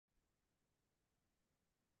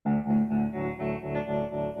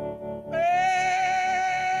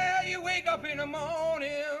up in the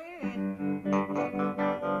morning.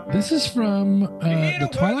 This is from You hear the the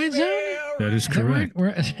weather Twilight Zone. bell That is Is that ring. right? correct.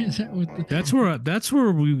 Where is that with the? That's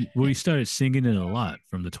where we started singing it a lot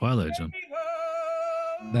from the Twilight Zone.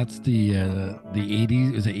 That's the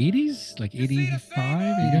 80s. Is it 80s? Like You see the 85,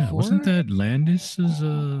 Yeah, wasn't 84? that Landis's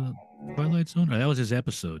Twilight Zone? That was his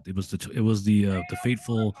episode. It was the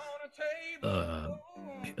fateful on the uh,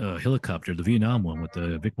 table. helicopter, the Vietnam one with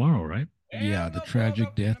Vic Morrow, right? Yeah, And the the bug tragic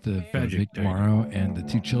up in the death of Tragic. Vic There you go. Morrow and the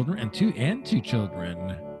two children and two children.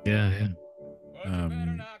 Yeah, yeah. but you better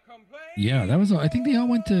Um, not yeah, that complain. was all. I think they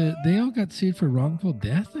all got sued for wrongful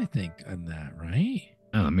death. I think on that, right?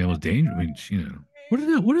 I mean, it was dangerous. I mean,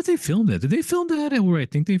 where did they film that? Did they film that at where I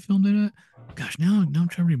think they filmed it at? Gosh, now I'm trying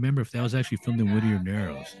to remember if that was actually filmed in Whittier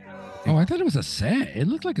Narrows. I Oh, think I thought it was a set. It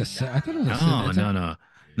looked like a set. I thought it was a set. no, no, no,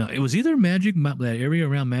 no. It was either that area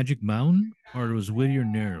around Magic Mountain, or it was Whittier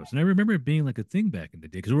Narrows. And I remember it being like a thing back in the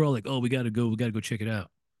day because we're all like, "Oh, we gotta go check it out."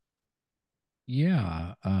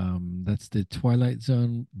 Yeah, that's the Twilight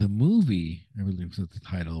Zone, the movie. I believe is what the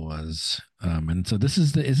title was. And so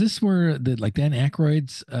is this where the like Dan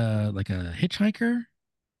Aykroyd's like a hitchhiker?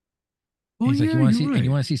 And Oh he's like, yeah, you're you right.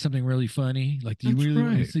 want to see something really funny? Like, do you That's really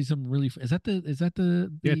want to right. see something really? Is that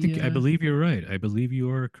Yeah, I the? believe you're right. I believe you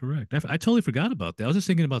are correct. I totally forgot about that. I was just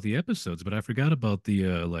thinking about the episodes, but I forgot about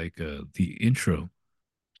the intro.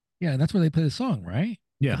 Yeah, that's where they play the song, right?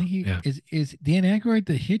 I Yeah, think he yeah. is Dan Aykroyd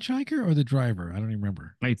the hitchhiker or the driver? I don't even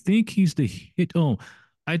remember. I think he's the hit. Oh,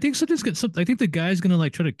 I think something's gonna. I think the guy's gonna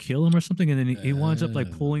like try to kill him or something, and then he winds up like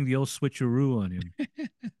Uh, pulling the old switcheroo on him.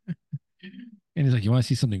 and he's like, you want to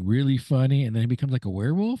see something really funny, and then he becomes like a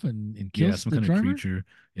werewolf and Yeah, kills some the kind of driver. creature.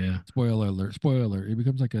 Yeah, Spoiler alert! Spoiler alert! It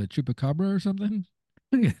becomes like a chupacabra or something.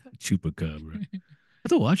 chupacabra. I have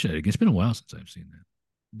to watch that again. It's been a while since I've seen that.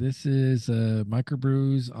 This is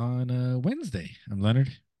Microbrews on Wednesday. I'm Leonard,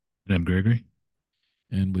 And I'm Gregory.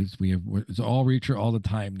 and we have it's all Reacher all the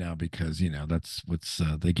time now because that's what's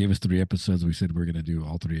they gave us 3 episodes. We said we're going to do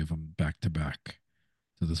all 3 of them back to back.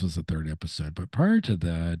 So this was the 3rd episode. But prior to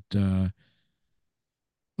that,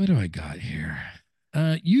 what do I got here?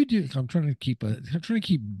 You do. I'm trying to keep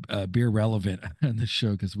beer relevant on the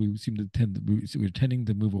show because we seem to we're tending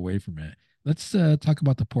to move away from it. Let's talk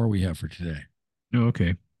about the pour we have for today. Oh,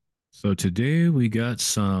 okay. So today we got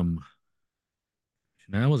some.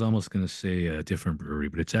 And I was almost going to say a different brewery,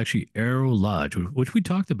 but it's actually Arrow Lodge, which we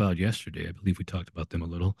talked about yesterday. I believe we talked about them a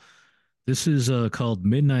little. This is called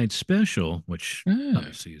Midnight Special, which Ah.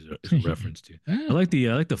 obviously is a reference to. I Ah. like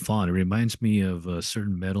the font. It reminds me of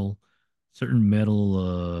certain metal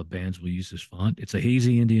bands will use this font. It's a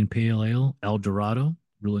hazy Indian Pale Ale, El Dorado,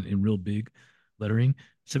 real big lettering,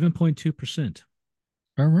 7.2%.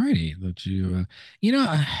 All righty. Let you. You know,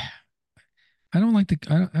 I don't like to.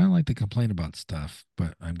 I don't like to complain about stuff,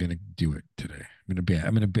 but I'm gonna do it today.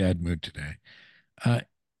 I'm in a bad mood today. Uh,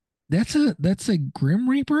 that's a Grim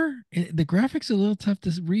Reaper. The graphics are a little tough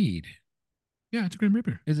to read. Yeah, it's a Grim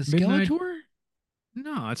Reaper. Is it Midnight. Skeletor?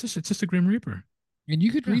 No, it's just a Grim Reaper. And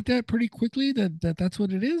you could Yeah. read that pretty quickly. That's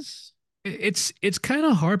what it is. It's kind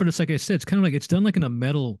of hard, but it's like I said, it's kind of like it's done like in a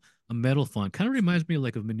metal font. Kind of reminds me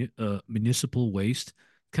like of municipal waste.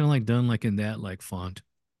 Kind of like done like in that like font.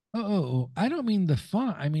 Oh, I don't mean the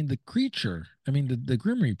font. I mean the creature. I mean the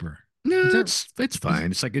Grim Reaper. Is No, that it's is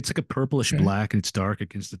fine. It's like a purplish okay? black and it's dark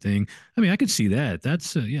against the thing. I mean, I could see that.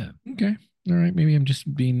 That's yeah. Okay. All right. Maybe I'm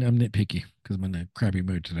nitpicky because I'm in a crappy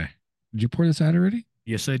mood today. Did you pour this out already?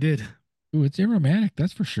 Yes, I did. Ooh, it's aromatic,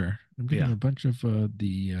 that's for sure. I'm getting Yeah, a bunch of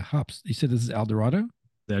the hops. You said this is Eldorado?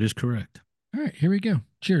 that is correct. All right, here we go.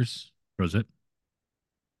 Cheers. Rosette.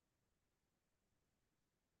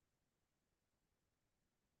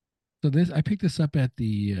 So this I picked this up at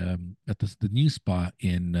the new spot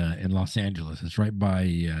in Los Angeles. It's right by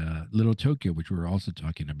Little Tokyo, which we were also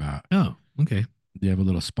talking about. Oh, okay. They have a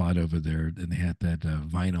little spot over there, and they had that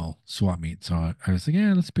vinyl swap meet. So I was like,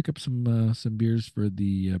 yeah, let's pick up some beers for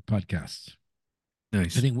the podcast. I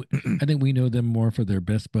Nice. think we, I think we know them more for their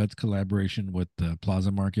Best Buds collaboration with the Plaza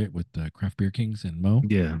Market with the Craft Beer Kings and Mo.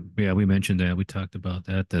 Yeah, yeah. We mentioned that. We talked about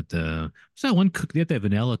that. That was that one cook. They had that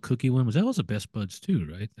vanilla cookie one. Was a Best Buds too,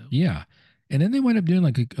 right? Yeah. And then they went up doing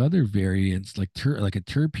like other variants, like a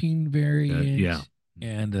terpene Yeah. variant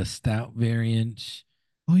and a stout variant.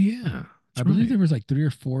 Oh yeah, I that's believe right. there was like 3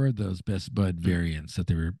 or 4 of those Best Bud variants that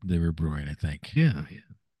they were brewing, I think. Yeah, yeah.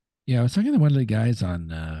 Yeah, I was talking to one of the guys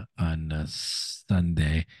on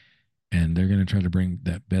Sunday, and they're gonna try to bring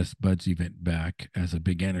that Best Buds event back as a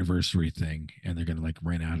big anniversary thing, and they're gonna like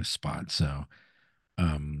rent out a spot. So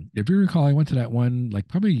If you recall, I went to that one like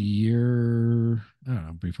probably a year, I don't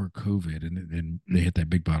know, before COVID, and they Mm. hit that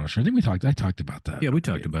big bottle show. I think I talked about that Yeah, we talked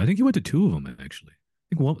already. about. I think you went to two of them actually.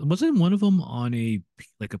 I think wasn't one of them on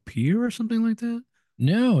like a pier or something like that?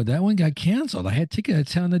 No, that one got canceled. I had tickets. I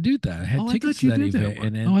telling the dude that I had Oh, I tickets thought to you that did that event, one.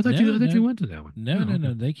 and Oh, then I thought you went to that one. Oh, okay.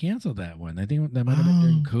 no, they canceled that one. I think that might have been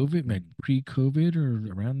during Oh, COVID, like pre-COVID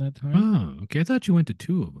or around that time. oh, okay. I thought you went to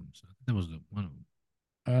two of them. So that was the one of them.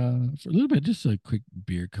 For a little bit, just a quick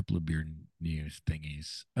couple of beer news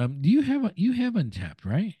thingies. Do you have Untapped,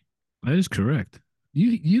 right? That is correct.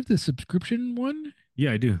 You have the subscription one.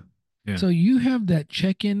 Yeah, I do. Yeah. So you have that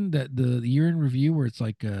check-in, that the year in review where it's Oh,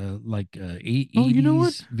 you know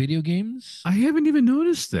what? 80s video games. I haven't even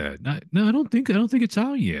noticed that. No, I don't think it's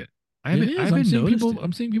out yet. It I is. haven't noticed it.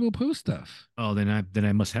 I'm seeing people post stuff. Oh, then I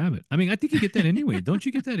must have it. I mean, I think you get that anyway. Don't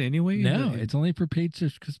you get that anyway in the No, it's only for paid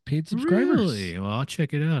subscribers. Really? Well, I'll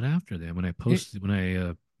check it out after that when I It post when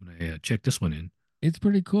I check this one in. it's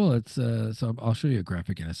pretty cool. It's so I'll show you a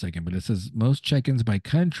graphic in a second, but it says most check-ins by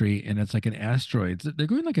country, and it's like an asteroid. They're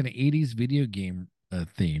going like an 80s video game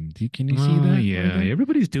theme. Can you see Oh that right yeah, there?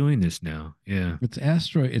 everybody's doing this now. Yeah. It's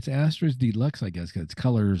asteroids deluxe, I guess, 'cause it's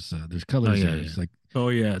colors. There's Oh colors yeah, there. yeah. It's like Oh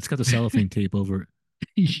yeah, it's got the cellophane tape over it.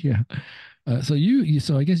 yeah. So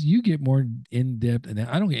so I guess you get more in depth, and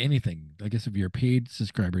I don't get anything. I guess if you're a paid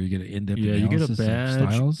subscriber, you get an in depth Yeah, you get a analysis of badge. You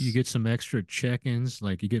styles. get some extra check-ins.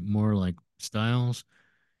 Like you get more like styles.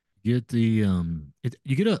 You get the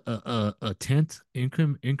you get a tenth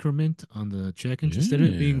increment on the check-ins instead of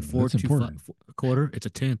it being Yeah, four that's to five important. a quarter. It's a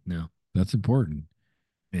tenth now. That's important.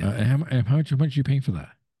 Yeah, And how much are you paying for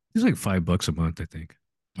that? it's like $5 a month, I think.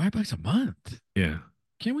 $5 a month. Yeah,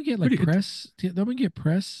 Can we get like pretty. press? Don't we get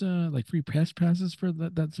press like free press passes for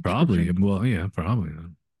that Probably. subscription? Well, yeah, probably.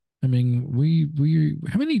 I mean, we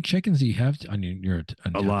how many check-ins do you have on your A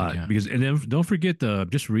Untapped lot account? because and then don't forget the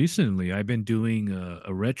just recently I've been doing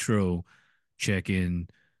a retro check-in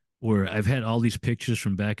where I've had all these pictures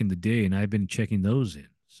from back in the day and I've been checking those in.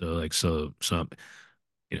 So like so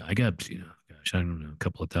I got gosh I don't know a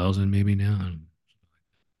couple of thousand maybe now.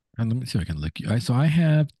 And let me see if I can look. So I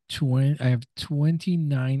have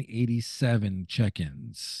 2987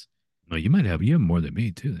 check-ins. No, you have more than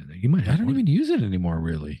me too. Then you might I have don't more even than. use it anymore,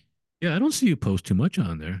 really. Yeah, I don't see you post too much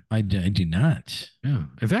on there. I do not. Yeah,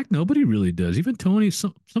 in fact, nobody really does. Even Tony.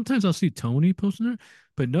 Sometimes I'll see Tony posting there,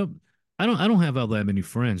 but no, I don't have all that many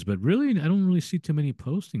friends. But really, I don't really see too many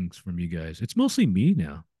postings from you guys. It's mostly me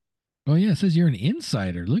now. Oh yeah, it says you're an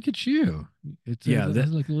insider. Look at you. Yeah, It that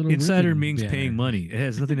has like a little insider ribbon means paying banner. money. It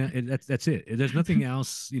has nothing. That's it. There's nothing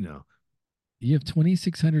else. You have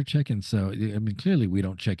 2600 check-ins. So I mean, clearly we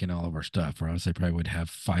don't check in all of our stuff, or else I probably would have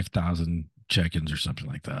 5000 check-ins or something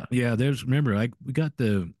like that. Yeah, there's. Remember, we got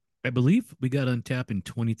the. I believe we got Untap in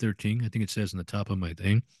 2013. I think it says on the top of my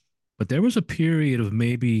thing. But there was a period of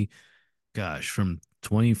maybe, gosh, from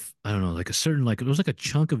 20. I don't know, like a certain like it was like a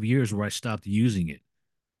chunk of years where I stopped using it.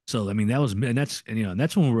 So I mean that was and that's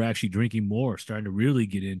when we're actually drinking more, starting to really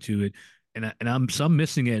get into it. I'm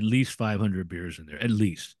missing at least 500 beers in there, at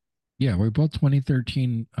least. Yeah, we're both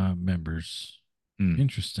 2013 members. Mm,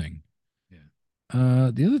 Interesting. yeah.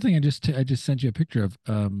 The other thing I just sent you a picture of.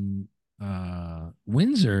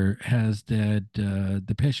 Windsor has that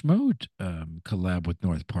Depeche Mode collab with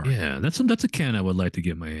North Park. Yeah, that's a can I would like to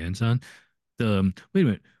get my hands on. The wait a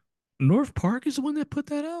minute, North Park is the one that put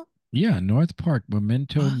that out. Yeah, North Park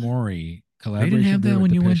Memento What? Mori They didn't collaboration have beer that with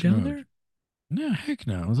when you went Depeche down Mode. there. No, heck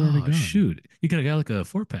no, it was already Oh gone. shoot, you could have got like a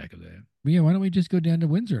 4 pack of that. But yeah, why don't we just go down to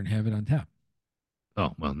Windsor and have it on tap?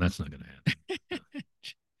 Oh well, that's not gonna happen.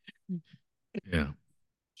 Yeah.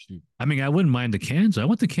 Shoot. I mean, I wouldn't mind the cans. I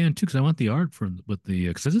want the can too because I want the art from with the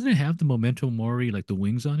because doesn't it have the Memento Mori like the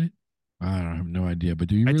wings on it? I don't have no idea, but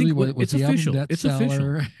do you I really think was it's the album official. that It's official.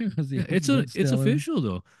 stellar? Was the Yeah, album that it's stellar? official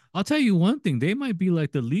though. I'll tell you one thing: they might be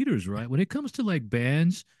like the leaders, right? When it comes to like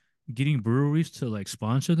bands getting breweries to like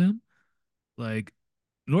sponsor them, like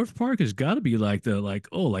North Park has got to be like the like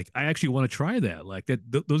oh like I actually want to try that. Like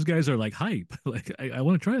those guys are like hype. Like I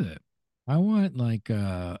want to try that. I want like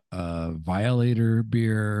a Violator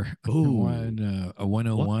beer. I Oh, want a what?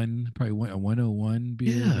 101, probably a 101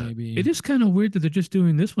 beer, Yeah, it maybe. is kind of weird that they're just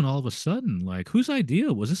doing this one all of a sudden. Like, whose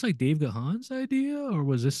idea was this? Like Dave Gahan's idea, or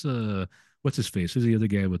was this what's his face? Who's the other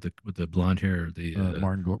guy with the blonde hair? The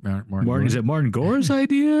Martin Martin is Gore. it Martin Gore's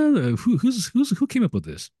idea? Who came up with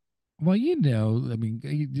this? Well, I mean,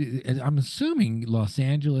 I'm assuming Los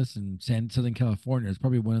Angeles and Southern California is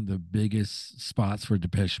probably one of the biggest spots for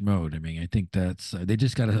Depeche Mode. I mean, I think that's they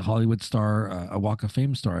just got a Hollywood star, a Walk of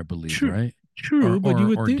Fame star, I believe, True, right? true, but you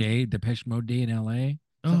would Or think. day Depeche Mode Day in L.A.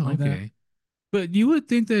 Something Oh, like that. okay. But you would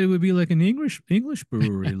think that it would be like an English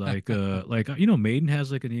brewery, like Maiden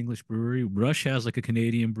has like an English brewery, Rush has like a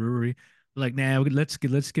Canadian brewery. Like, nah, let's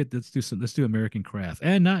do American craft,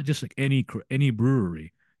 and not just like any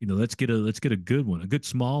brewery. Let's get a good one, a good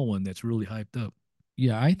small one that's really hyped up.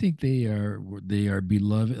 Yeah, I think they are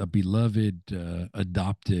beloved a beloved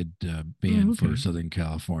adopted Oh, band for okay. Southern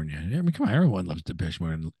California. I mean, come on, everyone loves Depeche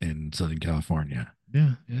Mode in Southern California.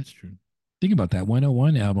 Yeah, that's true. Think about that.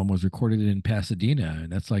 101 album was recorded in Pasadena,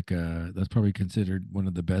 and that's probably considered one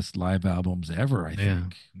of the best live albums ever, I Yeah,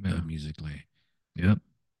 think, yeah, musically. yep.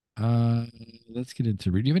 Uh, let's get into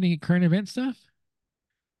it. Do you have any current event stuff?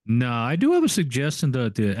 No, I do have a suggestion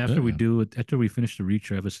that Uh-oh. after we finish the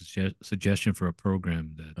reach, I have a suggestion for a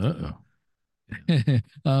program that Uh-oh. you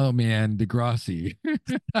Oh man, Degrassi.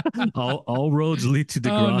 know, all roads lead to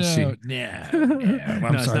Oh no, Degrassi. no, no. I'm No,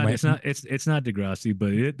 it's sorry, not. my It's not Degrassi,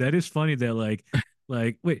 but that is funny that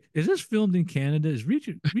wait, is this filmed in Canada? Is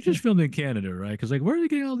Reacher's filmed in Canada, right? Because like, where are they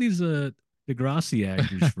getting all these Degrassi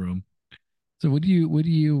actors from? So what are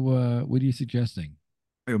you suggesting?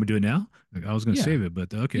 Are we gonna do it now? Like, I was gonna Yeah. save it,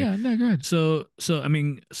 but okay. Yeah, no, good. So I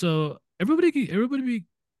mean, so everybody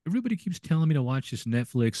keeps telling me to watch this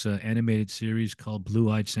Netflix animated series called Blue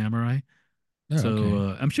Eyed Samurai. Oh, So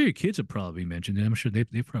okay. I'm sure your kids have probably mentioned it. I'm sure they've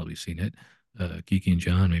probably seen it. Kiki and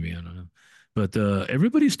John, maybe I don't know. But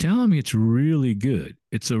everybody's telling me it's really good.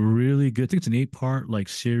 It's a really good. I think it's an 8 part like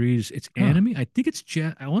series. It's Huh. anime. I think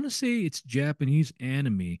I want to say it's Japanese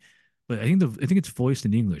anime, but I think it's voiced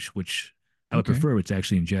in English, which I would Okay. prefer. It's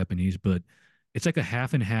actually in Japanese, but it's like a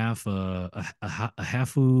half and half. A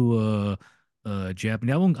halfu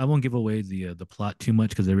Japanese. I won't give away the plot too much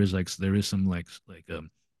because there is some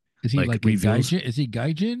Is he like like a reveals. gaijin? Is he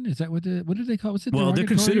gaijin? Is that what do they call? What's it Well, they're derogatory?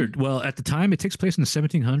 considered. Well, at the time, it takes place in the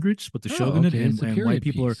 1700s with the Oh, shogunate, okay. It's and a white period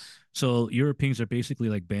people are. piece. So Europeans are basically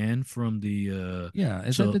like banned from the. Yeah,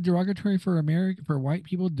 is that the So derogatory for American for white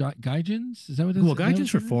people? Gaijins? Is that what well, is that gaijins what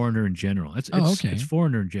for that is? foreigner in general. It's Oh, it's it's okay.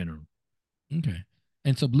 foreigner in general. Okay.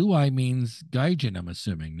 And so blue eye means gaijin, I'm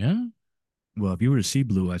assuming, no? Well, if you were to see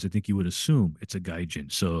Blue Eyes, I think you would assume it's a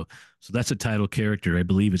gaijin. So that's a title character. I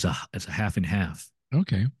believe is a half and half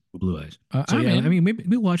Okay. for Blue Eyes. So I'm yeah, I in. mean,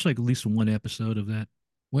 maybe watch like at least one episode of that.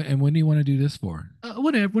 When do you want to do this for?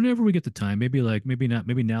 Whenever we get the time. Maybe not.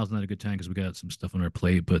 Maybe now's not a good time because we got some stuff on our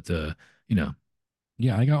plate. But you know,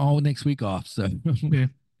 Yeah, I got all next week off, so okay,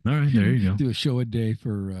 all right, there you go. do a show a day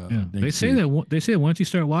for Yeah, they next say week. that once you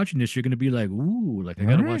start watching this, you're gonna be like, ooh, like I All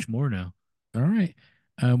gotta right. watch more now. All right.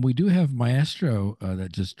 We do have Maestro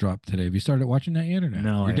that just dropped today. Have you started watching that yet or not?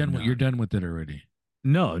 No, I have You're not. done with it already.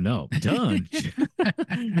 No, no, done.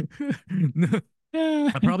 No,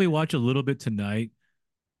 Yeah. I probably watch a little bit tonight,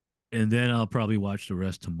 and then I'll probably watch the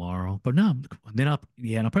rest tomorrow. But no, and I'll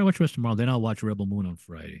probably watch the rest tomorrow. Then I'll watch Rebel Moon on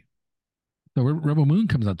Friday. So Rebel Moon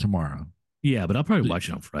comes out tomorrow. Yeah, but I'll probably watch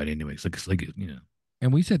it on Friday anyway. It's like.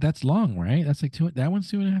 And we said that's long, right? That's like that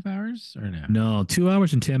one's 2.5 hours or no? No, 2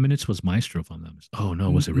 hours and 10 minutes was Maestro, if I'm not mistaken. Oh no,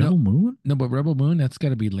 was it No, Rebel Moon? no, but Rebel Moon, that's got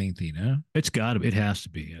to be lengthy, no? It has to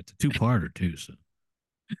be. It's a two-parter too. So,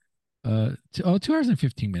 2 hours and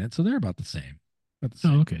 15 minutes. So they're about the same. About the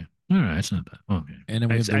oh, same. okay, all right, it's not bad. Okay, And then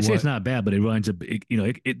we I have the say it's what not bad, but it runs a,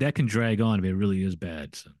 that can drag on if it really is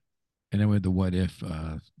bad. So, and then we have the what if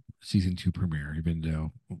season 2 premiere, even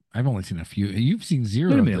though I've only seen a few. You've seen wait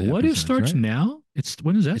zero a of minute, the what if episodes, starts right? now?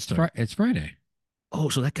 When does that start? It's Friday. Oh,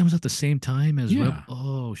 so that comes at the same time as Rebel. Yeah.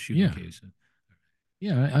 Oh shoot, Yeah. okay. So,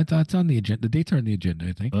 Yeah. I thought it's on the agenda. The dates are on the agenda,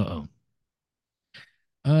 I think. oh,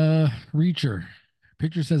 Reacher.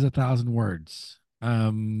 Picture says 1,000 words. What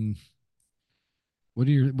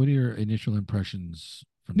are your initial impressions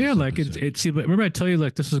from yeah, this like it's episode? it's. See, but remember I tell you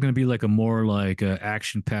like this is going to be like a more like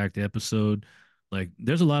action-packed episode. Like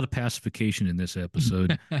there's a lot of pacification in this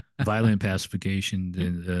episode, violent pacification,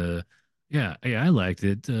 and yeah, I liked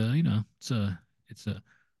it. It's a.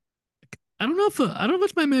 I don't know if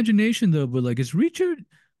it's my imagination though, but like it's Richard,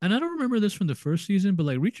 and I don't remember this from the first season, but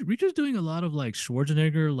like Richard's doing a lot of like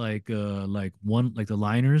Schwarzenegger, like the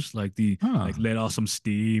liners, Huh. like let off some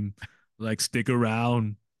steam, like stick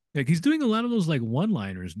around. Like he's doing a lot of those like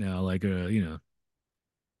one-liners now,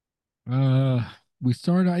 Uh, we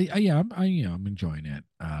start. Yeah, I'm enjoying it.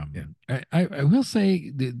 yeah. I will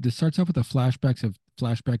say this starts off with a flashback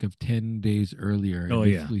of 10 days earlier, and Oh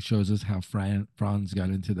yeah. basically shows us how Franz got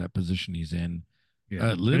into that position he's in.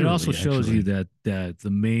 Yeah. And it also Literally, shows you actually. that the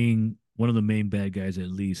main one of the main bad guys at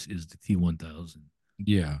least is the T-1000.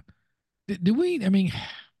 Yeah. Do we? I mean,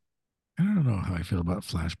 I don't know how I feel about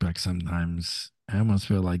flashbacks sometimes. I almost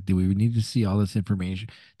feel like, do we need to see all this information?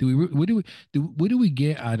 Do we? What do we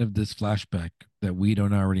get out of this flashback that we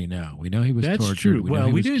don't already know. We know he was That's tortured. true. We know Well,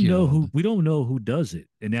 he we was didn't know who. killed. We don't know who does it,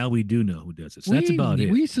 and now we do know who does it. So that's about it.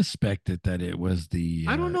 We suspected that it was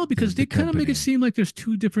I don't know because the they kind of make it company. seem like there's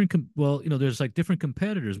two different. Well, there's like different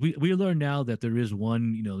competitors. We learn now that there is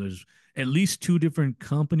one. There's at least two different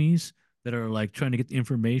companies that are like trying to get the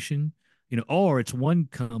information. Or it's one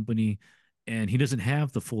company, and he doesn't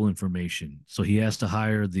have the full information, so he has to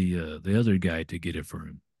hire the other guy to get it for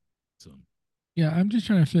him. So Yeah, I'm just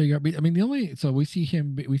trying to figure out. I mean, the only so we see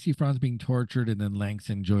Franz being tortured, and then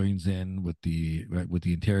Langston joins in with the with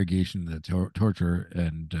the interrogation, the torture,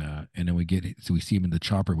 and then we see him in the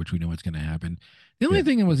chopper, which we know what's going to happen. The only yeah.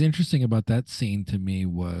 thing that was interesting about that scene to me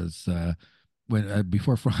was when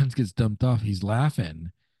before Franz gets dumped off, he's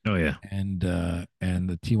laughing, Oh yeah. and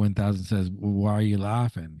the T-1000 says, well, "Why are you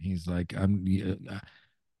laughing?" He's like, "I'm."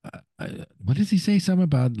 What does he say? Something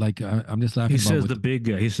about like I'm just He laughing about says what. the big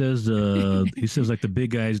guy. He says like the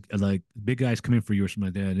big guys coming for you or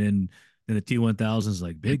something like that. And then the T-1000 is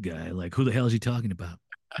like big guy. Like who the hell is he talking about?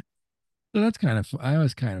 So that's kind of I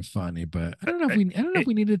was kind of funny, but I don't know if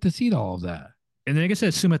we needed to see all of that. And then I guess I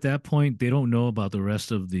assume at that point they don't know about the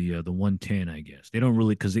rest of the 110. I guess they don't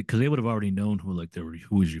really because they would have already known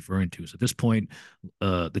who he's referring to. So at this point,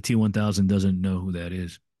 the T-1000 doesn't know who that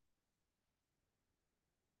is.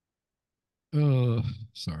 Oh,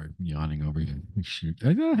 sorry, I'm yawning over here. Shoot,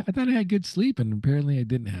 I thought I had good sleep, and apparently I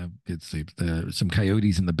didn't have good sleep. Some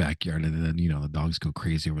coyotes in the backyard, and then the dogs go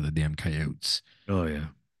crazy over the damn coyotes. Oh yeah.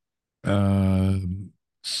 Um.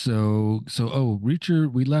 Oh,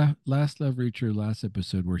 Reacher. We last left Reacher last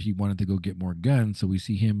episode where he wanted to go get more guns. So we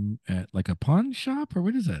see him at like a pawn shop, or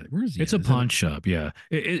what is that? Where is he It's at? a Is that pawn shop. Yeah,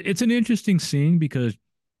 it's an interesting scene because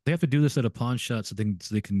they have to do this at a pawn shop so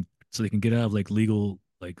they can get out of like legal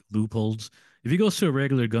like loopholes. If he goes to a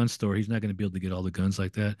regular gun store, he's not going to be able to get all the guns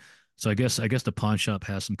like that. So I guess the pawn shop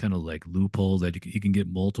has some kind of like loophole that he can get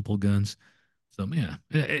multiple guns. So yeah,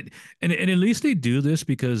 and at least they do this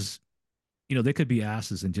because they could be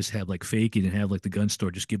asses and just have like fake it and have like the gun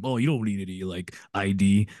store just give, oh, you don't need any like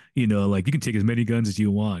ID, like you can take as many guns as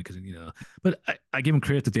you want but I give them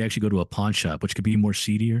credit that they actually go to a pawn shop, which could be more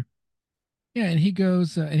seedier. Yeah, and he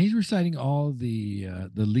goes and he's reciting all the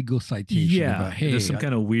legal citation Yeah, about, there's hey, some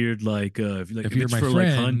kind of weird if if you're it's my for like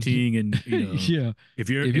friend, hunting and yeah, if if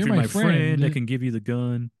you're you're my my friend, I friend, can give you the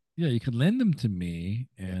gun. yeah, you can lend them to me,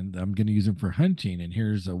 and I'm going to use them for hunting. And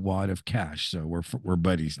here's a wad of cash, so we're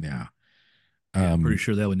buddies now. Yeah, I'm pretty Um,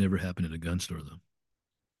 sure that would never happen at a gun store though.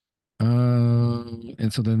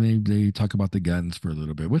 and so then they talk about the guns for a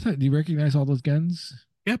little bit. What's that? Do you recognize all those guns?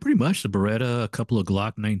 Yeah, pretty much the Beretta, a couple of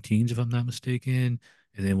Glock 19s if I'm not mistaken,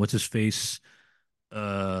 and then what's his face?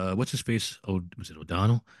 Oh, was it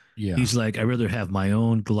O'Donnell? Yeah. He's like, I'd rather have my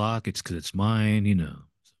own Glock. It's because it's mine. He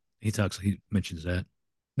mentions that.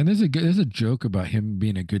 And there's a joke about him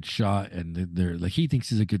being a good shot, and they're like he thinks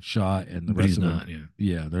he's a good shot, and the But rest he's of them, not, yeah.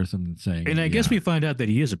 yeah, there's some saying, And I guess yeah, we find out that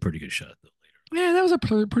he is a pretty good shot, though. yeah, that was a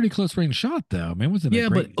pretty close range shot, though. Man, wasn't a Yeah,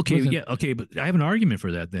 but great, okay, wasn't yeah, okay, but I have an argument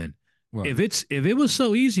for that then. what? If it was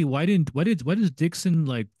so easy, why does Dixon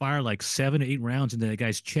like fire like 7 to 8 rounds into that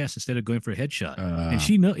guy's chest instead of going for a headshot? And Uh,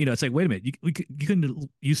 she it's like, wait a minute, you couldn't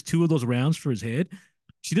use two of those rounds for his head.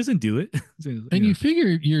 She doesn't do it. and you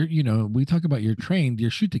figure we talk about you're trained,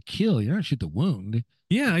 you're shoot to kill, you're not shoot to wound.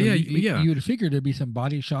 Yeah, So yeah, yeah. you would figure there'd be some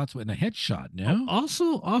body shots and a headshot, no?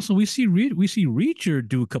 Also, we see Reacher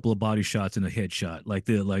do a couple of body shots and a headshot,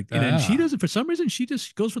 and then she Ah. doesn't for some reason she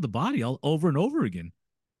just goes for the body all over and over again.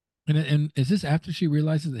 And is this after she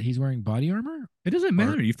realizes that he's wearing body armor? It doesn't Or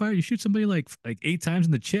matter. You shoot somebody like 8 times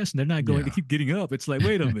in the chest, and they're not going. They yeah, keep getting up. It's like,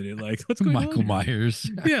 wait a minute, like what's going on Michael here? Myers.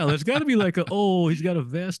 Yeah, there's got to be like he's got a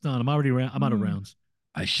vest on. I'm out of rounds.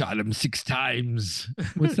 I shot him 6 times.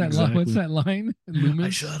 What's that line? What's Exactly. that line? I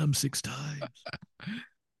Loomis. shot him 6 times.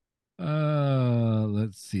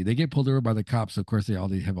 Let's see. They get pulled over by the cops. Of course, they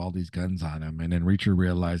have all these guns on them, and then Reacher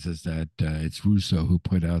realizes that it's Russo who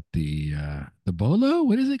put out the bolo.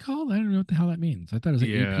 What is it called? I don't know what the hell that means. I thought it was an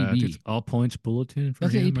Yeah, it's APB. all points bulletin for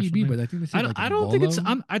That's an him or APB, something. but I think they said like I don't think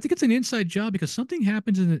bolo. I think it's an inside job because something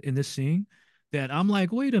happens in this scene that I'm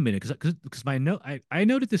like, wait a minute, because my note I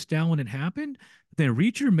noted this down when it happened, but then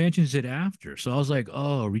Reacher mentions it after, so I was like,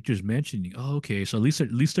 oh, Reacher's mentioning, oh, okay, so at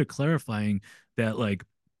least they're clarifying that like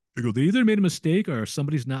they either made a mistake or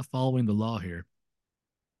somebody's not following the law here.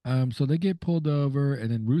 So they get pulled over, and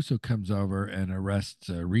then Russo comes over and arrests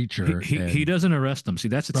Reacher. He And doesn't arrest them. See,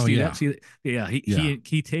 that's it. oh See yeah, that. See, yeah. yeah.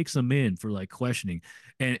 He takes them in for like questioning,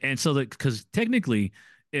 and so that because technically,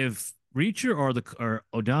 if Reacher or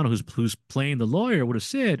O'Donnell, who's playing the lawyer, would have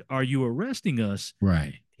said, "Are you arresting us?"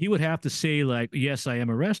 Right. He would have to say like, "Yes, I am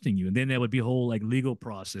arresting you," and then that would be a whole like legal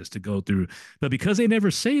process to go through. But because they never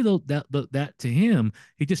say that to him,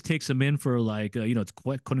 he just takes him in for like it's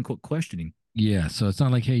quote unquote questioning. Yeah. So it's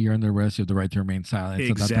not like, hey, you're under arrest. You have the right to remain silent.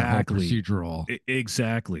 It's not that whole Exactly. procedural.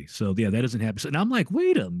 Exactly. So yeah, that doesn't happen. So, and I'm like,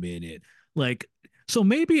 wait a minute. Like, so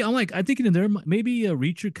maybe I'm like, I think in there maybe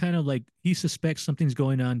Reacher kind of like he suspects something's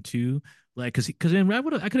going on too. Like, because then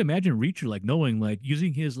I could imagine Reacher like knowing like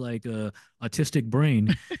using his like autistic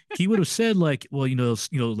brain, he would have said like, well,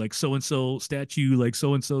 like so and so statue, like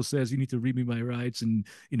so and so says you need to read me my rights, and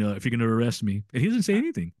if you're gonna arrest me, and he doesn't say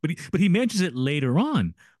anything, but he mentions it later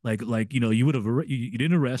on, like you would have you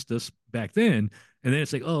didn't arrest us back then, and then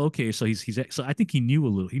it's like, oh, okay. So he's so I think he knew a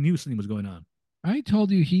little. He knew something was going on. I told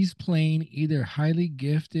you he's playing either highly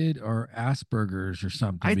gifted or Asperger's or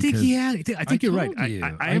something I think he because had. I I think you're right. told you.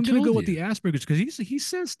 I I am going to go told with you. the Asperger's because he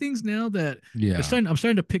says things now that Yeah. I'm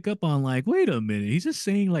starting to pick up on. Like, wait a minute, he's just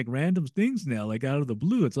saying like random things now, like out of the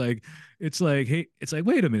blue. It's like, hey, it's like,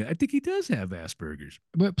 wait a minute, I think he does have Asperger's.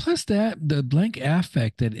 But plus that, the blank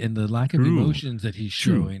affect that and the lack of True, emotions that he's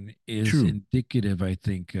true, showing is true. indicative, I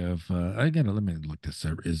think, of I gotta let me look this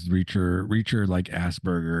up. Is Reacher like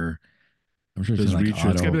Asperger? I'm sure it's in Does like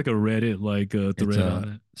Reacher? It's got to be auto. like a Reddit like It's thread on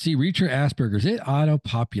that. see Reacher Asperger's. It auto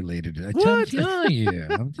populated it. I'm What? telling you.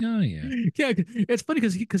 I'm telling you. Yeah, it's funny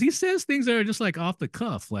because he says things that are just like off the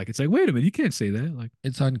cuff. Like it's like, wait a minute, you can't say that. Like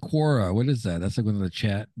It's on Quora. What is that? That's like one of the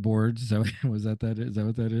chat boards. Is that was that is? Is that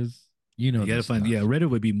what that is? You know you got to this find. Yeah, stuff. Reddit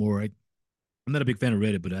would be more. I'm not a big fan of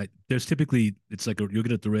Reddit, but there's typically it's like you'll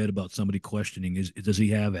get a thread about somebody questioning is does he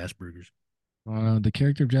have Asperger's? The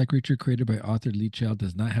character of Jack Reacher, created by author Lee Child,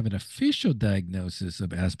 does not have an official diagnosis of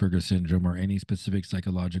Asperger's syndrome or any specific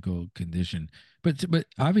psychological condition. But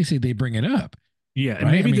obviously they bring it up, Yeah, and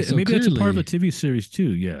right? I mean, so maybe that's a part of a clearly, TV series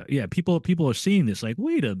too. Yeah, yeah. People are seeing this like,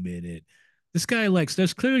 wait a minute, this guy likes.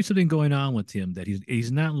 There's clearly something going on with him that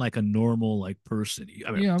he's not like a normal like person.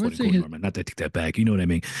 I mean, yeah, I quote would say unquote his, normal. Not that I take that back. You know what I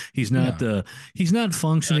mean? He's not yeah, he's not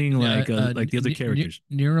functioning like the other characters.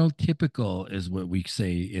 neurotypical is what we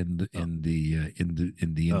say in the Oh, in the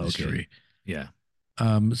oh, okay. industry. Yeah.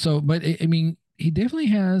 So, but I mean, he definitely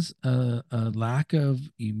has a lack of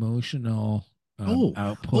emotional Oh,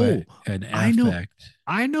 output oh, and I know. affect.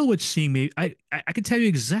 I know what seeing me. I can tell you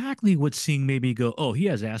exactly what seeing made me go. Oh, he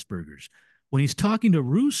has Asperger's. When he's talking to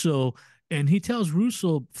Russo and he tells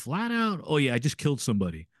Russo flat out, "Oh yeah, I just killed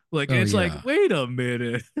somebody." Like Oh it's like, yeah. wait a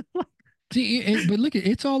minute. See, but look,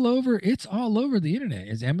 it's all over. It's all over the internet.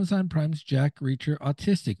 Is Amazon Prime's Jack Reacher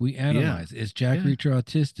autistic? We Yeah, analyze. Is Jack yeah. Reacher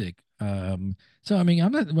autistic? So I mean,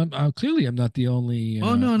 clearly I'm not the only.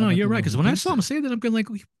 Oh no, I'm no, not you're the right. one Because who when I thinks saw him it. say that, I'm going like,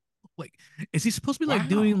 is he supposed to be like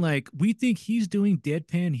doing Wow. like we think he's doing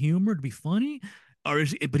deadpan humor to be funny, or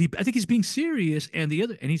is he, but he? I think he's being serious, and the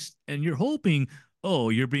other, and you're hoping, oh,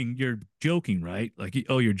 you're joking, right? Like,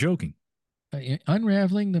 oh, you're joking.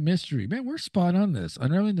 Unraveling the mystery. Man, we're spot on this.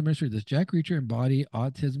 Unraveling the mystery. Does Jack Reacher embody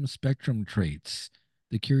autism spectrum traits?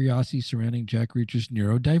 The curiosity surrounding Jack Reacher's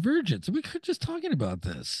neurodivergence. We could just talking about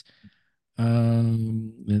this.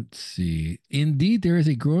 Let's see. Indeed, there is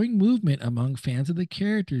a growing movement among fans of the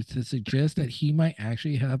characters to suggest that he might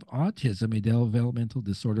actually have autism, a developmental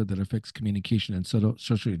disorder that affects communication and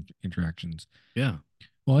social interactions. Yeah.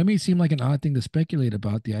 While it may seem like an odd thing to speculate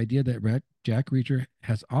about, the idea that Jack Reacher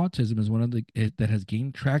has autism is one of the that has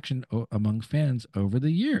gained traction among fans over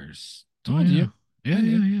the years. Oh Told yeah. you. Yeah, I yeah,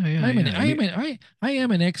 knew. yeah, yeah, yeah. I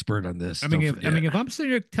am an expert on this. Don't forget. If I'm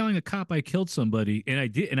sitting there telling a cop I killed somebody and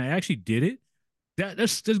I actually did it,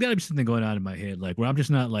 there's got to be something going on in my head, like where I'm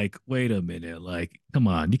just not like, wait a minute, like, come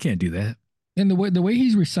on, you can't do that. And the way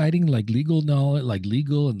he's reciting like legal knowledge, like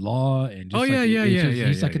legal and law, and Oh just yeah, like yeah, it's yeah, just yeah,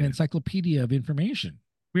 he's yeah, like an yeah. encyclopedia of information.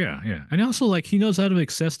 Yeah, yeah, and also like he knows how to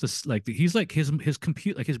access this. Like he's like his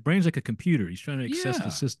compute, like his brain's like a computer. He's trying to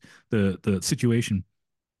access Yeah. the situation.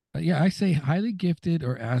 Yeah, I say highly gifted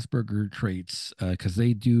or Asperger traits because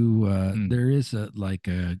they do. Mm, There is a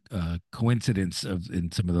coincidence of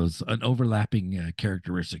in some of those an overlapping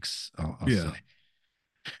characteristics. I'll say.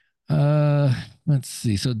 yeah, Let's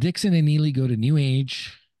see. So Dixon and Neely go to New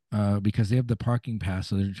Age because they have the parking pass,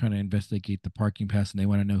 so they're trying to investigate the parking pass, and they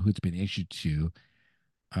want to know who it's been issued to.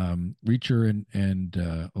 Reacher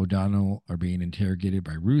and O'Donnell are being interrogated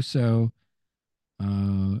by Russo.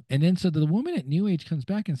 And then so the woman at New Age comes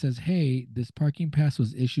back and says, "Hey, this parking pass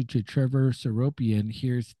was issued to Trevor Seropian.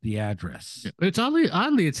 Here's the yeah. address." It's oddly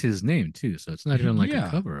it's his name too, so it's not even like a Yeah,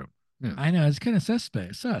 cover up. Yeah, I know it's kind of sus,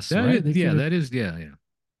 right? They could have. that is yeah, yeah.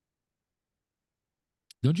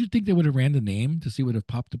 Don't you think they would have ran the name to see what have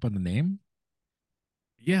popped up on the name?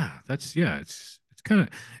 Yeah, that's yeah. It's kind of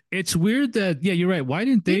it's weird that yeah, you're right. Why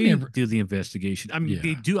didn't They they never. do the investigation? I mean, they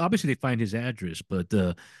Yeah. do. Obviously, they find his address, but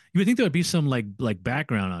you would think there would be some like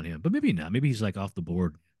background on him, but maybe not. Maybe he's like off the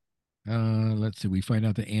board. Let's see. We find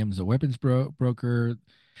out that Am's a weapons broker.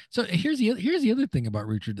 So here's the other thing about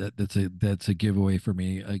Richard that's a giveaway for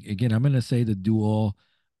me. Again, I'm going to say the dual,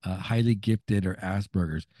 highly gifted or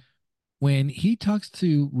Asperger's. When he talks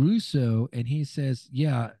to Russo and he says,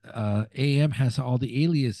 "Yeah, AM has all the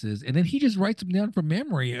aliases," and then he just writes them down from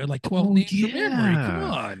memory, or like 12 Oh names from memory. Come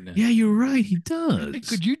yeah, on, yeah, you're right. He does.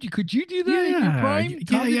 could you do that in your Yeah, prime yeah.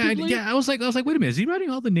 cognitively? I was like, wait a minute. Is he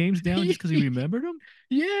writing all the names down just because he remembered them?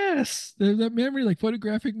 Yes, that memory, like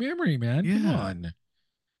photographic memory, man. Come Yeah. on.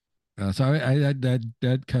 So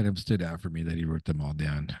that kind of stood out for me that he wrote them all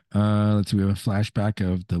down. Let's see. We have a flashback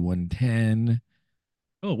of the 110.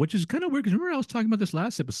 Oh, which is kind of weird because remember I was talking about this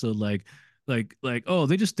last episode, oh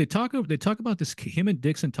they talk about this him and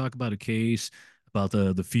Dixon talk about a case about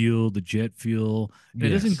the fuel, the jet fuel, and it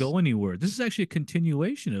doesn't Yes. go anywhere. This is actually a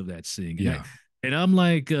continuation of that thing, Yeah. and I'm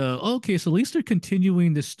like, okay, so at least they're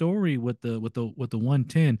continuing the story with the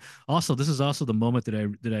 110. Also, this is also the moment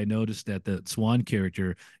that I noticed that the Swan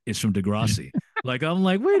character is from Degrassi. Like I'm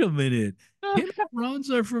like, wait a minute. Him and Franz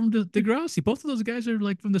are from Degrassi. Both of those guys are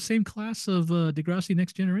like from the same class of Degrassi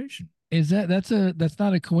Next Generation. Is that's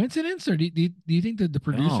not a coincidence, or do you think that the No,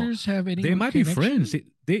 producers have any they might be friends.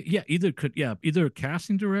 connection, They yeah, either a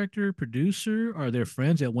casting director, producer, or they're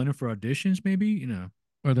friends that went in for auditions. Maybe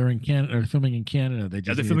or they're in Canada or filming in Canada? They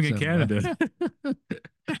yeah, just they're needed filming in some. Canada.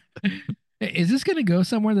 Is this going to go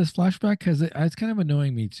somewhere? This flashback, because it's kind of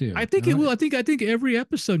annoying me too. I think it will. I think every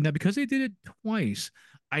episode now because they did it twice.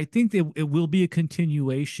 I think that it will be a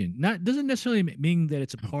continuation. Not doesn't necessarily mean that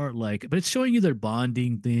it's a part like, but it's showing you their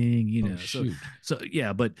bonding thing, Oh So shoot! so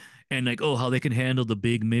yeah, but and like how they can handle the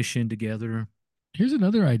big mission together. Here's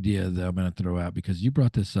another idea that I'm going to throw out because you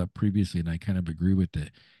brought this up previously, and I kind of agree with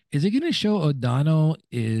it. Is it going to show O'Donnell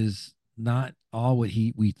is not all what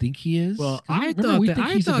we think he is? Well, Because remember, we think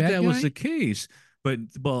I he's a thought bad that was the guy. case, but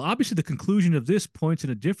well, obviously the conclusion of this points in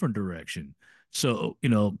a different direction. So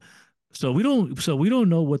so we don't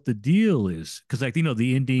know what the deal is because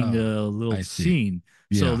the ending Oh, little I see. scene.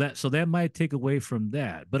 So Yeah. that might take away from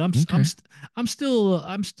that. But Okay. I'm still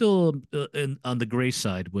on the gray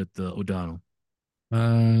side with O'Donnell.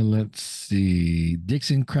 Let's see.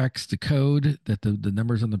 Dixon cracks the code that the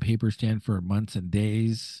numbers on the paper stand for months and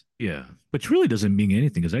days. Yeah, which really doesn't mean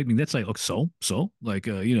anything because I mean that's like like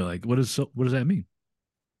like what does that mean?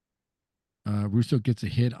 Russo gets a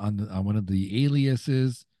hit on one of the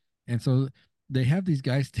aliases, and so they have these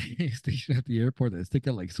guys stationed at the airport that stick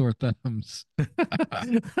out like sore thumbs.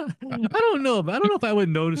 I don't know if I would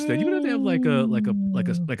notice that. You would have to have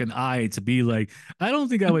like an eye to be like. I don't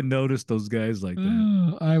think I would notice those guys like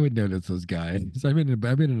that. I would notice those guys. I've been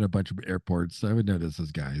in a bunch of airports, so I would notice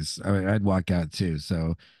those guys. I'd walk out too.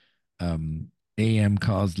 So um AM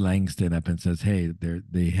calls Langston up and says, "Hey,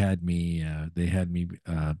 they had me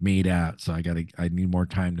made out, so I need more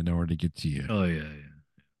time to know where to get to you." Oh yeah, yeah.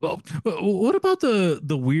 Well, what about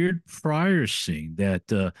the weird prior scene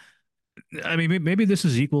that I mean maybe this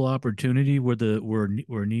is equal opportunity where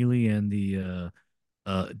where Neely and the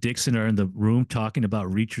Dixon are in the room talking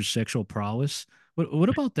about Reacher's sexual prowess. What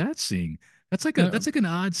about that scene? Uh, That's like an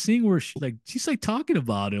odd scene where she's like talking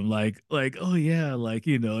about him oh yeah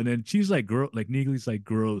and then she's like like Neely's like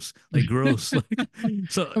gross like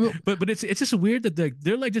so I mean, but it's just weird that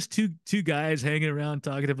they're like just two guys hanging around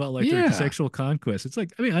talking about like their yeah, sexual conquest. It's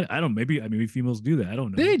like I don't maybe maybe females do that. I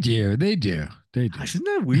don't know. they do. Gosh, isn't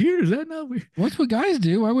that weird? Is that not weird? What's what guys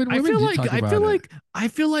do? Why would I women feel like talk I feel about it? like I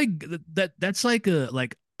feel like that's like a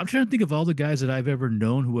like I'm trying to think of all the guys that I've ever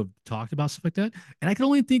known who have talked about stuff like that, and I can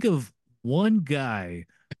only think of one guy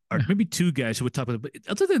or maybe two guys who would talk about it.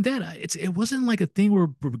 But other than that, it wasn't like a thing where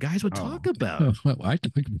guys would Oh, talk about. I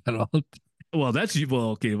talk about all. Well, that's you. Well,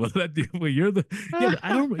 okay. Well, well, you're the yeah, but I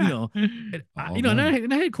don't. All men.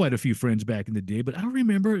 And I had quite a few friends back in the day, but I don't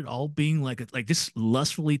remember it all being like just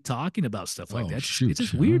lustfully talking about stuff like Oh that. It's shoot.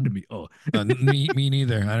 just weird to me. Oh, Me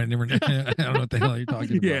neither. I don't never. I don't know what the hell you're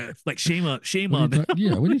talking about. yeah, like shame What are you on them.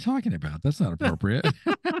 Yeah, what are you talking about? That's not appropriate.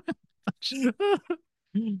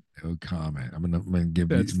 No comment. I'm gonna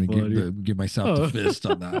give you. That's I'm gonna give funny. give myself the Oh, fist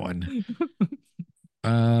on that one.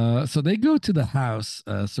 So they go to the house,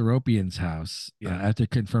 Seropian's house, yeah. after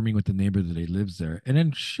confirming with the neighbor that he lives there. And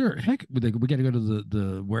then, sure, heck, we got to go to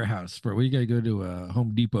the warehouse for. We got to go to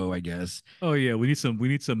Home Depot, I guess. Oh yeah. We need some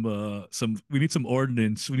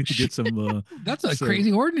ordnance. We need to get some. That's a So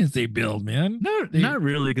crazy ordinance they build, man. not They not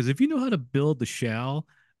really, because if you know how to build the shell,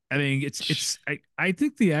 I mean, I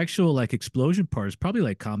think the actual like explosion part is probably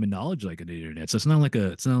like common knowledge like on the internet. So it's not like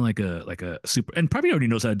a super and probably already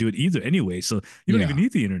knows how to do it either anyway. So you don't even Yeah.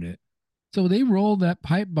 need the internet. So they rolled that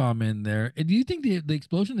pipe bomb in there. And do you think the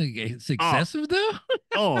explosion is Oh, excessive though?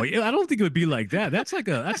 oh yeah, I don't think it would be like that. That's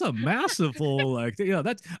a massive hole. Like yeah,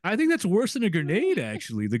 that's I think that's worse than a grenade.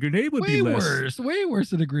 Actually, the grenade would be less. Way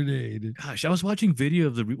worse than a grenade. Gosh, I was watching video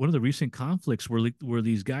of one of the recent conflicts where where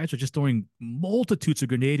these guys are just throwing multitudes of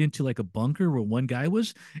grenade into like a bunker where one guy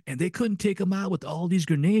was, and they couldn't take him out with all these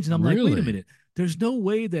grenades. And I'm like, wait a Really? minute, there's no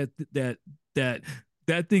way that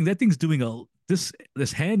that thing's doing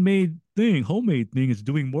this handmade thing, homemade thing is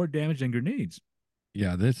doing more damage than grenades.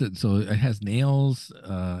 Yeah, so it has nails,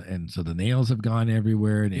 and so the nails have gone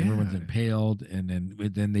everywhere, and everyone's Yeah, impaled, and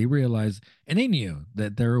then they realize, and they knew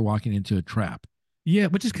that they were walking into a trap. yeah,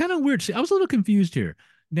 which is kind of weird. See, I was a little confused here.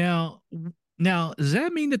 Now, now, does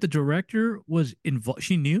that mean that the director was involved?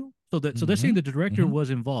 She knew, so they're saying Mm-hmm. the director Mm-hmm.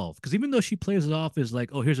 was involved because even though she plays it off as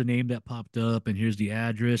like, oh, here's a name that popped up and here's the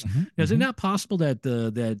address. Mm-hmm. Now, is it Mm-hmm. not possible that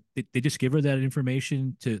they just give her that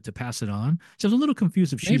information to pass it on? So I was a little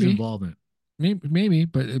confused if she's Maybe, involved in it. maybe,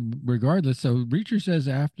 but regardless, so Reacher says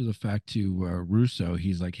after the fact to Russo,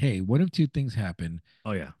 he's like, "Hey, one of two things happened: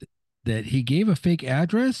 Oh yeah. that he gave a fake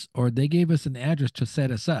address, or they gave us an address to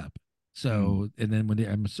set us up." Mm. So, and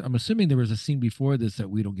then I'm assuming there was a scene before this that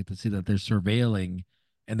we don't get to see that they're surveilling,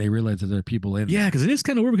 and they realize that there are people in Yeah, there. because it is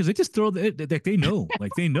kind of weird because they just throw like they know,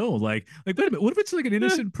 like wait a minute, what if it's like an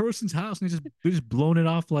innocent person's house and they just blown it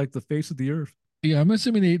off like the face of the earth? Yeah, I'm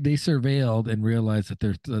assuming they surveilled and realized that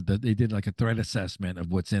they did like a threat assessment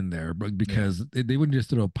of what's in there, but Yeah, because they wouldn't just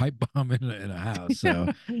throw a pipe bomb in a house. So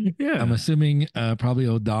I'm yeah. assuming probably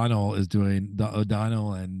O'Donnell and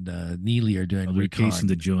Neely are Oh, doing they're casing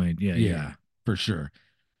the recon. joint. Yeah, yeah. Yeah, for sure.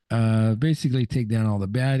 Basically take down all the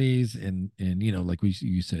baddies and like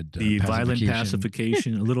you said, The violent pacification.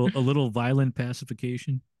 pacification, a little violent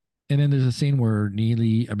pacification. And then there's a scene where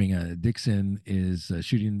Dixon is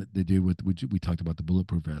shooting the dude with which we talked about the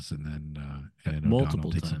bulletproof vest, and then O'Donnell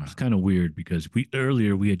Multiple takes him times. It's out. kind of weird because we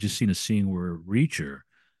had just seen a scene where Reacher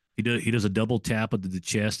he does a double tap of the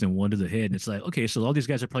chest and one to the head, and it's like okay, so all these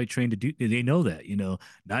guys are probably trained to do. They know that,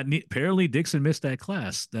 Not apparently Dixon missed that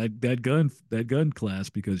class, that gun class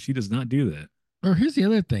because she does not do that. Or here's the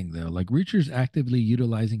other thing though, like Reacher's actively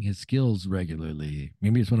utilizing his skills regularly.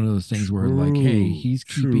 Maybe it's one of those things where like, hey, True, he's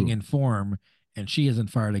keeping true. in form, and she hasn't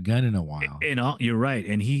fired a gun in a while. And you're right,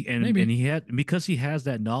 and Maybe. he had because he has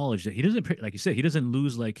that knowledge that he doesn't like you said he doesn't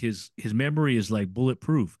lose like his memory is like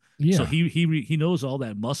bulletproof, so Yeah. he knows all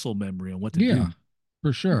that muscle memory on what to Yeah, do. for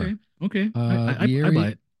Okay, sure. okay, The I buy area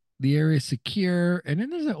it. the area is secure, and then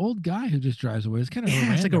there's an old guy who just drives away. It's kind of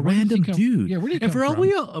Yeah, it's like a random. Where does he random come? dude, Yeah, where did he and come for all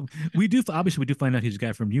from? we do obviously we do find out he's a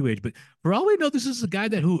guy from New Age, but for all we know, this is a guy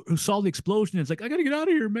that who saw the explosion and it's like I gotta get out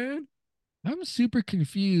of here, man. I'm super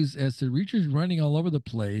confused as to Reacher's running all over the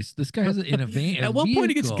place. This guy has it in a At one point,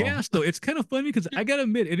 he gets vehicle. gassed though. It's kind of funny because I gotta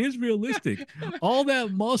admit, it is realistic. All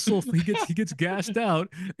that muscle, he gets gassed out.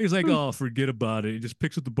 He's like, oh, forget about it. He just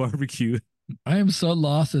picks up the barbecue. I am so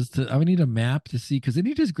lost as to I would need a map to see because then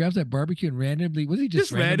he just grabs that barbecue and randomly was he just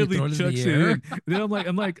Just randomly randomly throw it in the chucks it air? in. And then I'm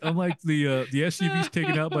like the SUV's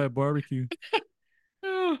taken out by a barbecue.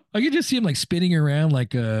 I can just see him like spinning around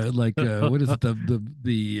what is it what's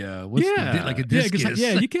like Yeah, a yeah, because discus.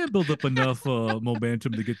 yeah, you can't build up enough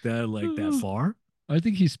momentum to get that like that far. I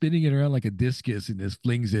think he's spinning it around like a discus and just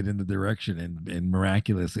flings it in the direction and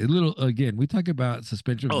miraculous. A little again, we talk about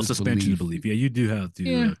suspension of Oh, suspension of disbelief. belief. Yeah, you do have to.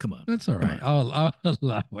 Yeah, Come on, that's all come right. on. I'll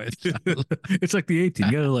allow it. It's like the 18.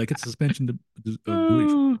 You gotta like it's suspension of belief.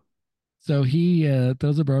 Oh. So he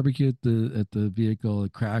throws a barbecue at the vehicle,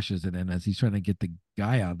 it crashes, and then as he's trying to get the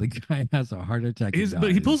guy out, the guy has a heart attack and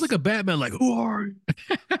But he pulls like dies. a Batman, like who are you?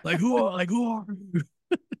 Like who are you?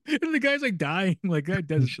 And the guy's like dying, like guy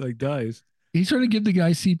does He's, like dies. he's trying to give the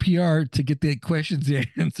guy CPR to get the questions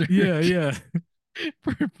answered. Yeah, yeah.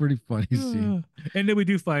 Pretty funny scene. And then we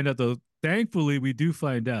do find out though. Thankfully, we do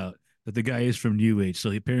find out that the guy is from New Age. So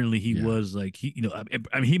apparently he Yeah. was like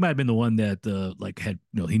I mean he might have been the one that like had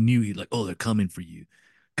he knew he like oh they're coming for you.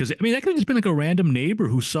 Because I mean that could have just been like a random neighbor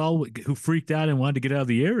who freaked out and wanted to get out of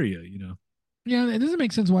the area. Yeah, it doesn't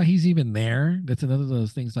make sense why he's even there. That's another of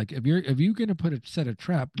those things. Like if you're gonna put a set a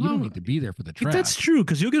trap, you don't Well, need to be there for the that's trap. true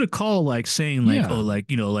because you'll get a call like saying like oh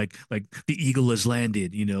Yeah, like the eagle has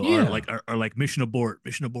landed yeah, or like mission abort.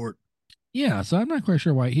 yeah. So I'm not quite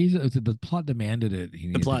sure why the plot demanded it. He The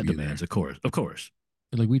needed to plot be demands, there. of course,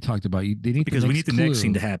 Like we talked about, they need the because we next need the next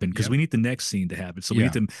scene to clue. happen. Because Yep. we need the next scene to happen. So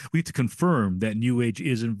Yeah. we need to confirm that New Age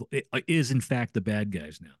is in fact the bad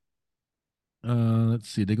guys now. Let's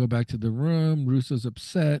see. They go back to the room. Russo's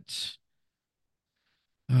upset.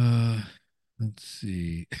 Uh, let's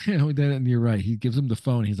see. Then you're right. He gives him the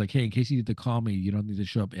phone. He's like, "Hey, in case you need to call me, you don't need to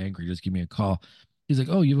show up angry. Just give me a call." He's like,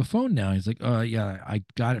 "Oh, you have a phone now." He's like, yeah, I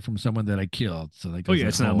got it from someone that I killed." So that Oh goes yeah, that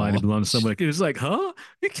it's not mine. It whole. belongs to somebody. It's like, huh?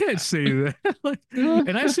 You can't say that. Like,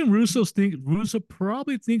 and I assume Russo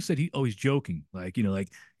probably thinks that he's joking. Like, like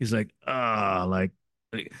he's like,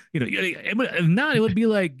 if not, it would be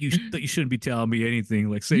like you shouldn't be telling me anything,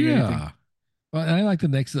 like saying anything. Yeah. Well, I like the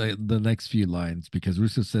next few lines because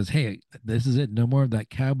Russo says, "Hey, this is it. No more of that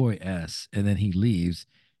cowboy s," and then he leaves.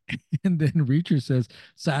 And then Reacher says,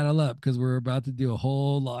 "Saddle up because we're about to do a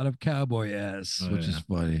whole lot of cowboy s," Oh which is yeah,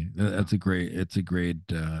 funny. yeah. It's a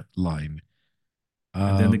great line.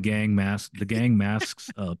 And then Um, the gang masks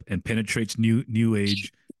up and penetrates new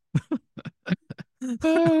age.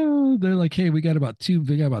 oh, they're like, "Hey, we got about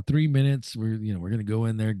 3 minutes. We're gonna go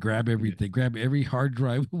in there, grab Yeah. everything, grab every hard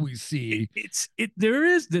drive we see." There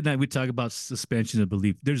is the night we talk about suspension of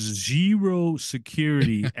belief. There's zero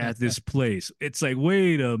security at this place. It's like,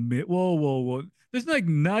 wait a minute, whoa. There's like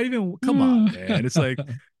not even. Come on, man. It's like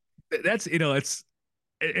that's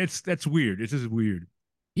it's that's weird. It's just weird.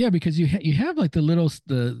 Yeah, because you have like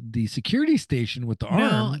the security station with the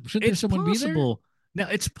Now arm. Shouldn't there it's someone be there? possible. Now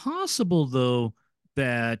it's possible though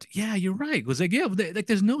that yeah, you're right. It was like yeah, like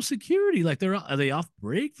there's no security. Like are they off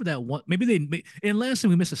break for that one? Maybe And last time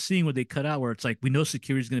we missed a scene where they cut out where it's like we know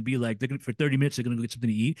security is going to be like they're gonna, for 30 minutes they're going to go get something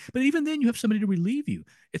to eat. But even then, you have somebody to relieve you.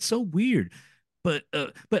 It's so weird. But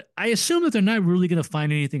I assume that they're not really going to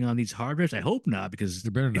find anything on these hard drives. I hope not because You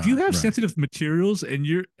better if you not, have right? sensitive materials and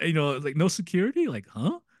you're like no security, like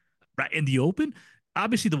huh? Right in the open.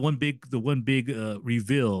 Obviously, the one big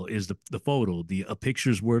reveal is the photo. The a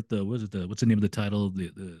picture's worth. What's the name of the title of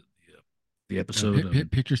the episode?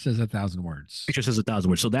 Picture says 1,000 words. Picture says 1,000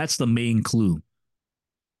 words. So that's the main clue.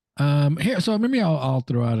 Here, so maybe I'll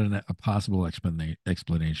throw out a possible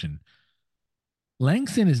explanation.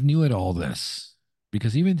 Langston is new at all this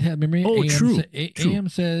because even remember Oh, true, true. AM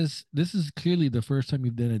says this is clearly the first time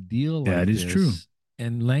you've done a deal That like is true. this,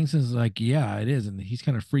 and Langston's like, yeah, it is, and he's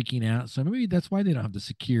kind of freaking out. So maybe that's why they don't have the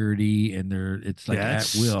security and it's like at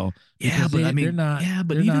That's will yeah, because but I mean, yeah,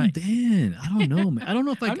 but they're not. even then, I don't know, man. I don't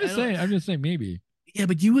know if I I'm just don't. saying. I'm just saying maybe. Yeah,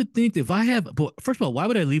 but you would think if I have, but first of all, why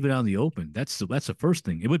would I leave it out in the open? That's the first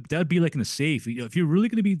thing. That'd be like in a safe. If you're really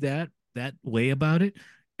going to be that way about it,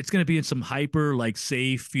 it's going to be in some hyper like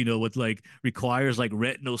safe, with like requires like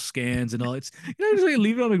retinal scans and all. It's just like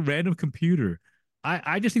leave it on a random computer.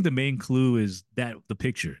 I just think the main clue is that the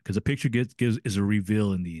picture because the picture gives is a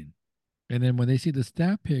reveal in the end. And then when they see the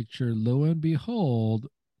staff picture, lo and behold,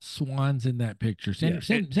 Swan's in that picture, Yeah,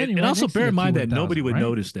 standing and right also next to bear the in Q mind that one nobody thousand, would right?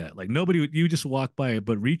 notice that. Like nobody would, you just walk by it.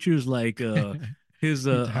 But Reacher's like his He's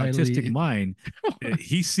autistic highly. mind,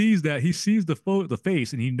 he sees the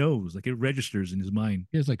face, and he knows like it registers in his mind.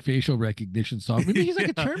 He has like facial recognition software. Maybe he's like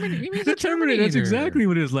a Yeah, Terminator. Maybe he's the a Terminator. That's Terminator. exactly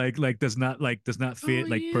what it is. Like does not Oh fit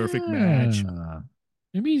like perfect match. yeah.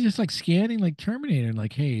 Maybe he's just like scanning like Terminator and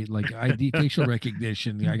like, hey, like ID facial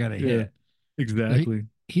recognition. I got a Yeah, hit. So exactly.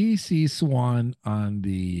 he sees Swan on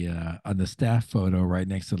the staff photo right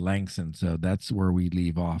next to Langston. So that's where we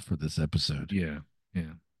leave off for this episode. Yeah,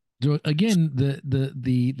 yeah. So again,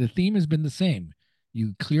 the theme has been the same.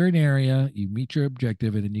 You clear an area, you meet your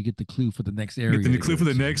objective, and then you get the clue for the next Get area the to clue go for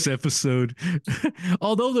the to. next episode.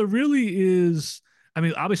 Although there really is, I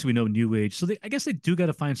mean, obviously we know New Age, so I guess they do got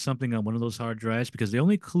to find something on one of those hard drives because the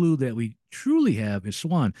only clue that we truly have is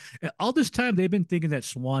Swan. All this time they've been thinking that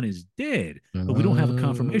Swan is dead, but we don't have a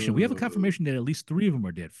confirmation. We have a Oh, confirmation that at least three of them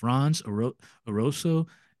are dead. Franz, Oroso,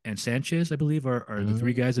 and Sanchez, I believe, are the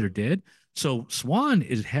three guys that are oh, dead. So Swan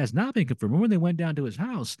has not been confirmed. Remember when they went down to his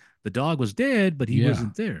house, the dog was dead, but he yeah.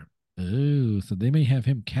 wasn't there. Oh, so they may have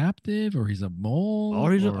him captive, or he's a mole,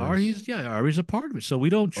 or Or he's a part of it. So we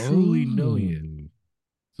don't truly know yet. oh,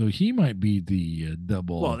 so he might be the Well,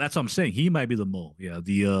 double. that's what I'm saying. He might be the mole. Yeah,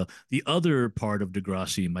 the other part of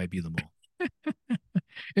Degrassi might be the mole.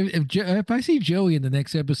 If I see Joey in the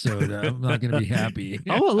next episode, I'm not going to be happy.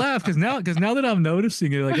 I will laugh because now that I'm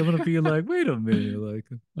noticing it, like I'm gonna be like, wait a minute, like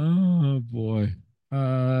Oh boy.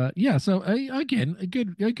 Yeah. So again, a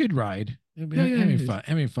good ride. yeah, yeah,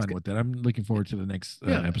 Having it's fun good. with that. I'm looking forward to the next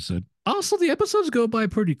Yeah. episode. Also, the episodes go by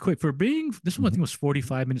pretty quick. For being this one, I Mhm, think was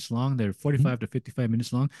 45 minutes long. They're mhm, 45 to 55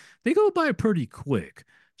 minutes long. They go by pretty quick.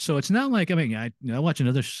 So it's not like I mean, I watch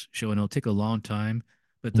another show and it'll take a long time,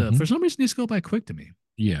 but mhm. for some reason these go by quick to me.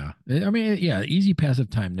 Yeah. I mean, yeah, easy passive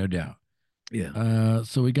time, no doubt. Yeah.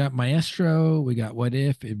 So we got Maestro, we got What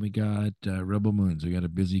If, and we got Rebel Moons. We got a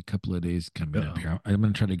busy couple of days coming up Uh-oh. here. I'm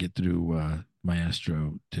gonna try to get through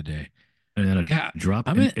Maestro today. And then Yeah, a drop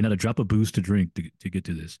I'm and, gonna, and then a drop of booze to drink to get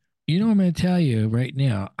to this. you know, what I'm gonna tell you right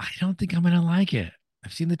now. I don't think I'm gonna like it.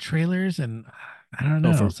 I've seen the trailers, and I don't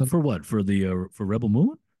Oh, know. for what? For the for Rebel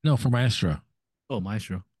Moon? No, for Maestro. Oh,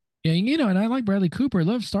 Maestro. Yeah, you know, and I like Bradley Cooper. I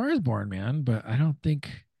love Star is Born, man, but I don't think.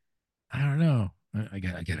 I don't know. I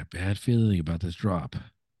got a bad feeling about this drop.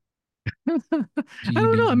 I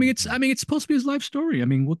don't know. I mean it's supposed to be his life story. I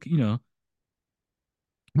mean, what you know?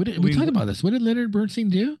 I We mean, talked about this. What did Leonard Bernstein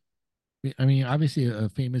do? I mean, obviously a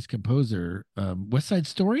famous composer. West Side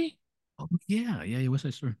Story. oh, yeah. West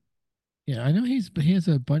Side Story. Yeah, I know he has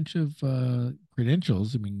a bunch of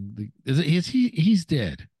credentials. I mean, he's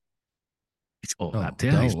dead. Oh,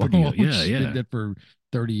 Yeah, he's no. pretty. Oh, Yeah, been yeah. dead for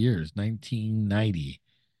 30 years. 1990.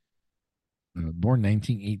 Born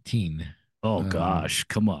 1918. Oh Um, gosh,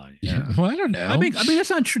 come on. yeah, Yeah. well, I don't know. I mean, that's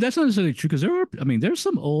not true. That's not necessarily true because there are. I mean, there's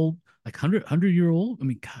some old, like 100 year old. I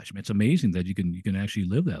mean, gosh, man, it's amazing that you can actually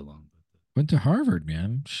live that long. Went to Harvard,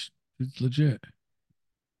 man. It's legit.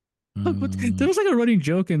 But there was like a running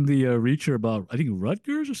joke in the Reacher about I think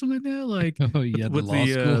Rutgers or something like that, like Oh yeah, the with law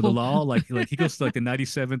the school. law, like he goes to like the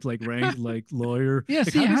 97th like ranked like lawyer. Yeah,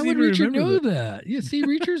 Like see, how does how he would even Reacher remember know that? that? Yeah, see,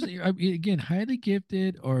 Reacher's I mean, again highly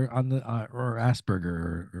gifted or on the or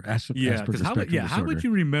Asperger or Yeah, because Asperger how would spectrum yeah how would disorder.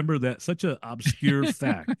 you remember that such an obscure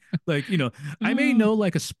fact? Like I may know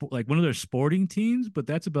like like one of their sporting teams, but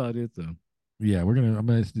that's about it though. Yeah, I'm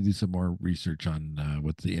gonna have to do some more research on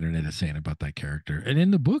what the internet is saying about that character, and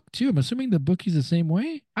in the book too. I'm assuming the book he's the same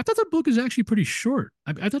way. I thought the book is actually pretty short.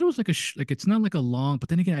 I thought it was like like it's not like a long, but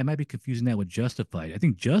then again, I might be confusing that with Justified. I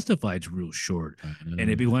think Justified's real short, and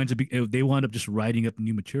they wind up just writing up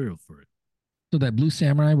new material for it. So that Blue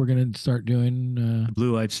Samurai, we're gonna start doing. The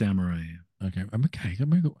Blue Eyed Samurai. Okay, I'm okay. I'm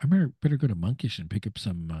gonna go. I better go to Monkish and pick up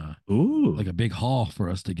some Ooh, like a big haul for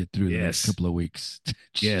us to get through the next yes, couple of weeks.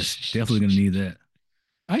 yes, definitely gonna need that.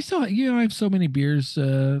 I saw, I have so many beers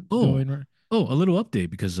Oh, going. a little update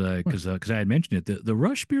because What? I had mentioned it. The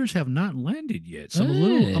Rush beers have not landed yet, so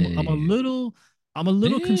Hey, I'm a little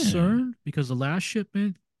yeah, concerned because the last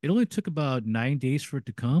shipment it only took about 9 days for it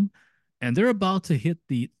to come, and they're about to hit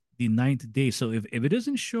the ninth day. So if it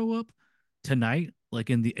doesn't show up tonight, like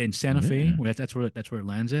in Santa Fe, yeah, where that's where it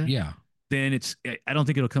lands at, yeah, then I don't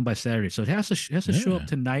think it'll come by Saturday. So it has to show up yeah.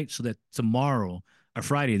 tonight so that tomorrow or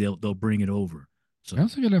Friday they'll bring it over. I So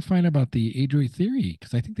also gotta find out about the Adroit Theory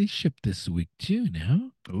because I think they ship this week too.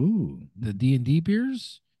 Now ooh. the D&D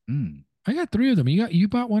beers. Mm. I got three of them. You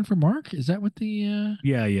bought one for Mark? Is that what the?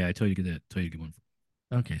 Yeah. I told you to get that. Told you to get one.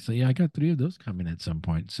 Okay, so yeah, I got three of those coming at some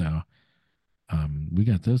point. So we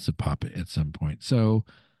got those to pop it at some point. So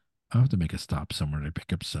I'll have to make a stop somewhere to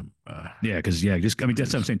pick up some. Yeah, because just I mean that's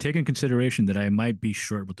what I'm Brews. saying. Take in consideration that I might be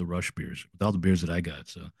short with the Rush beers, with all the beers that I got.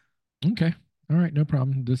 So, Okay, all right, no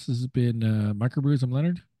problem. This has been Microbrews. I'm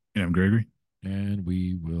Leonard, and I'm Gregory. and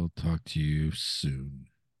we will talk to you soon.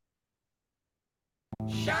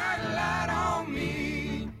 Shine a light on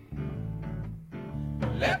me.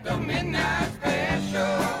 Let the midnight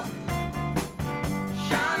special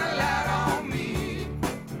shine a light on me.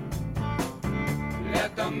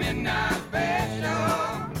 Let the midnight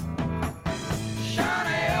special shine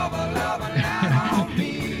a ever loving light on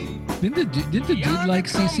me. Did the dude like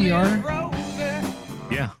CCR?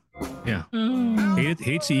 Yeah. Oh,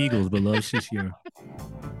 Hates the Eagles, but loves CCR.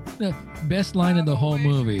 the best line in the whole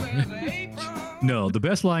movie. No, the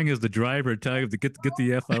best line is the driver telling him to get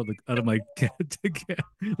the f out of my cat.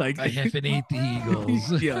 Like I haven't ate the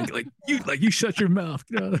Eagles. yeah, like you shut your mouth.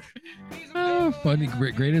 Oh, funny,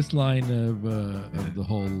 greatest line of the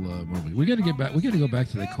whole movie. We got to get back. We got to go back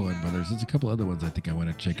to the Coen Brothers. There's a couple other ones I think I want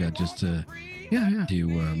to check out just to Yeah.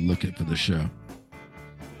 look at for the show.